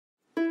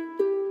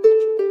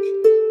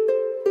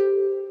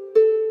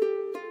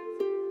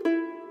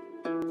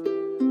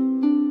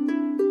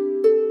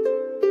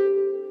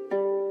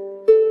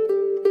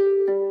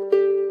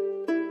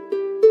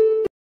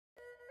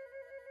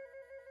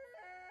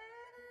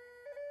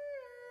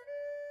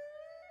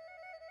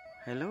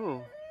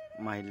Hello,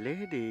 my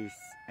ladies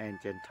and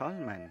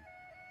gentlemen.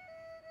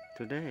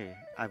 Today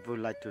I would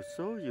like to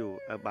show you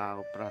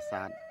about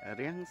Prasat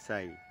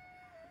Reangsei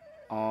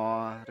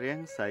or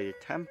Reangsei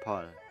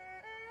Temple,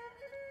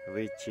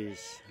 which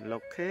is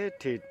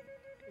located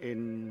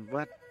in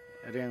Wat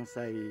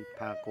Reangsei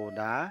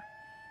Pagoda,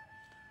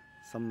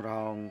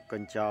 Samrong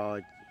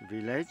Konchoj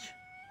Village,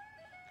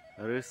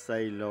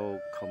 Reangsei Lo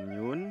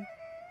Commune,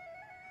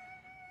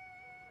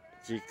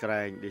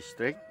 Chikrang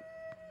District,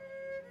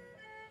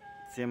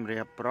 Siem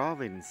Reap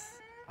Province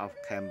of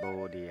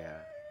Cambodia.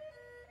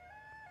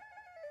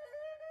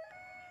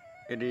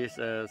 It is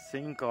a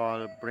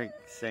single brick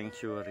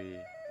sanctuary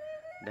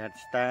that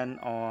stands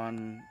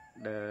on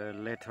the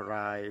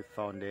laterite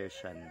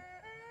foundation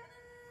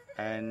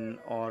and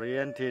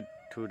oriented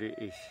to the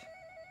east.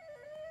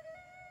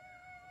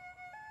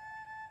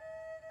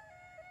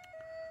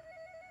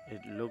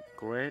 It looks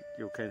great.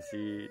 You can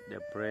see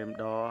the frame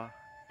door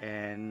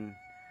and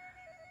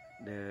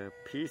the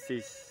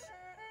pieces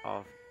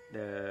of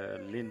the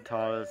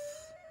lintels,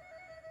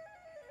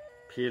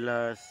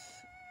 pillars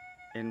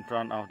in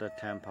front of the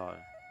temple.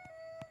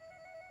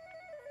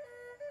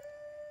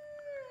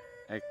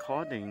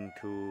 According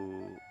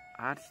to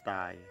art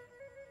style,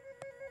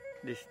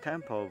 this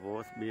temple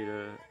was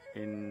built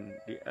in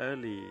the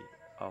early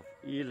of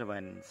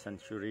 11th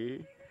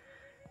century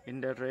in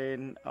the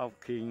reign of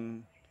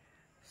King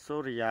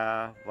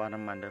Surya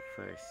Varman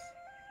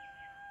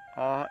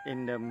I, or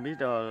in the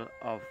middle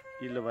of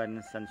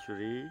 11th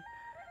century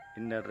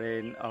in the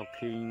reign of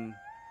King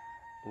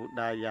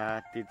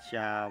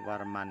Udayatitya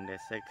Varman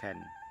II,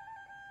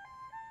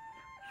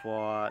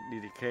 for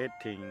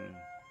dedicating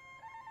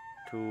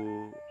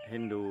to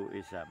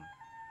Hinduism.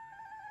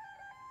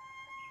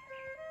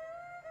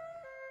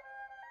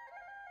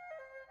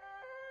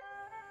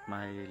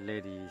 My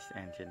ladies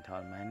and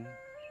gentlemen,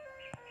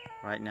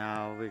 right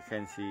now we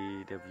can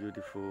see the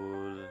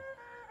beautiful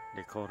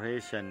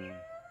decoration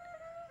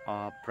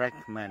or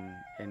fragment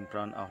in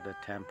front of the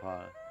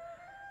temple,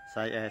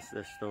 such as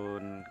the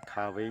stone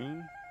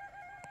carving,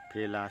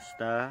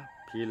 pilaster,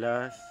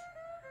 pillars,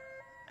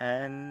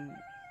 and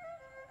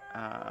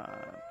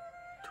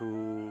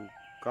two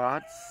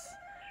gods.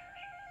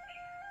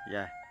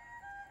 Yeah,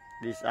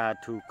 these are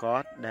two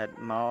gods that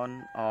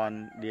mount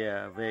on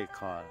their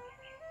vehicle,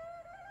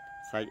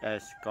 such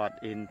as God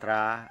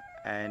Indra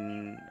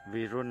and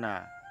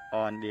Viruna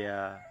on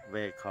their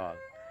vehicle.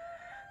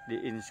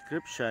 The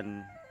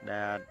inscription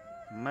that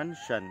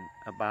mention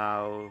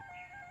about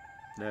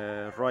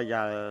the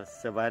royal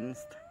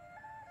servants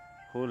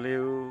who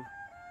live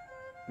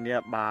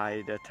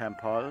nearby the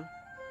temple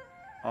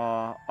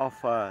or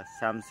offer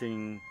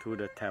something to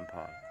the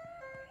temple.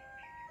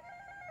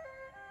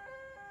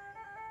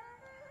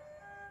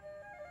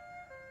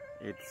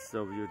 It's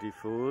so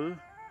beautiful,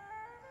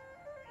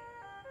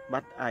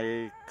 but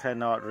I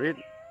cannot read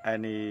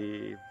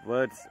any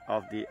words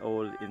of the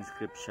old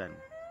inscription.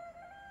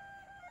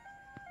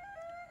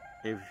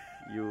 If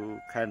you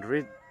can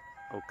read,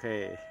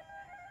 okay,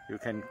 you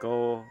can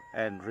go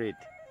and read.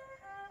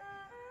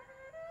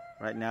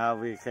 Right now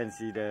we can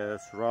see the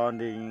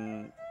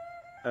surrounding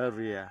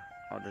area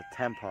of the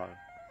temple.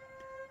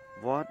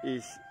 What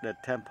is the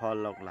temple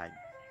look like?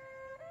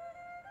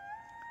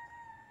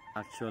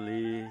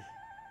 Actually,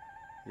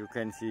 you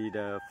can see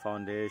the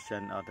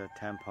foundation of the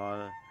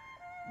temple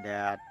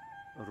that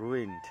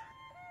ruined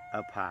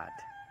apart.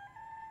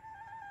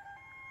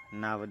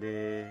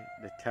 Nowadays,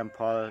 the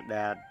temple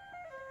that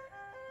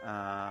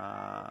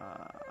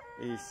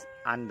is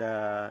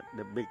under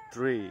the big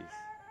trees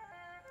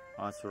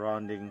or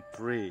surrounding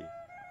tree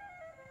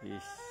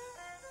is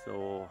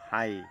so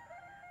high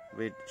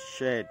with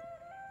shade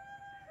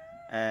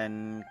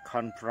and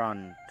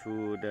confront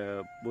to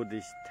the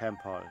Buddhist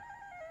temple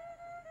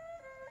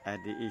at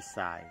the east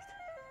side.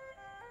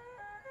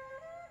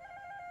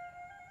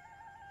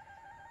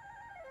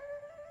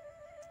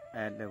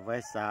 At the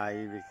west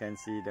side, we can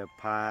see the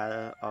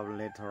pile of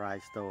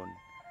laterite stone.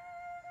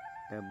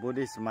 The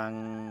Buddhist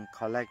monk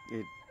collect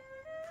it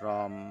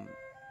from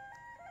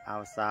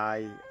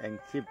outside and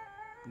keep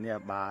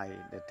nearby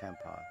the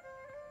temple.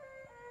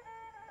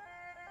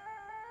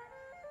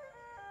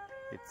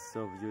 It's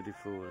so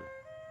beautiful,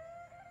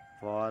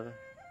 wall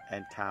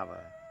and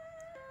tower.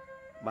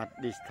 But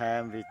this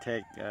time we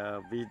take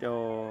a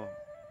video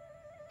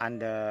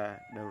under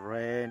the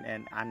rain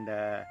and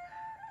under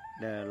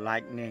the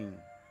lightning,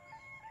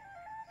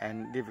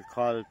 and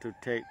difficult to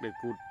take the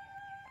good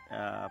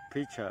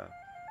picture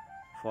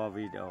for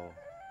video.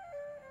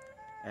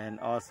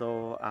 And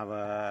also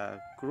our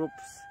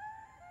groups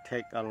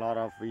take a lot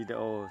of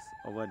videos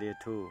over there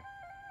too,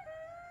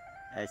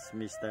 as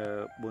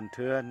Mr. Bun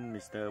Thuen,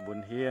 Mr.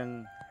 Bun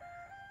Hieng,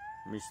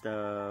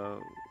 Mr.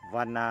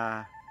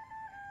 Vanna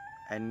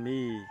and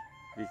me,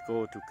 we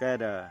go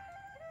together,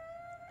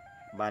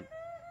 but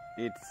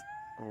it's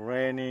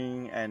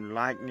raining and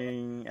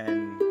lightning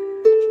and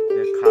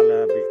the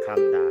color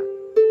become dark.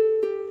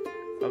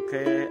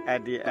 Okay,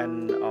 at the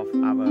end of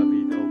our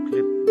video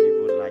clip,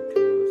 we would like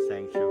to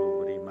thank you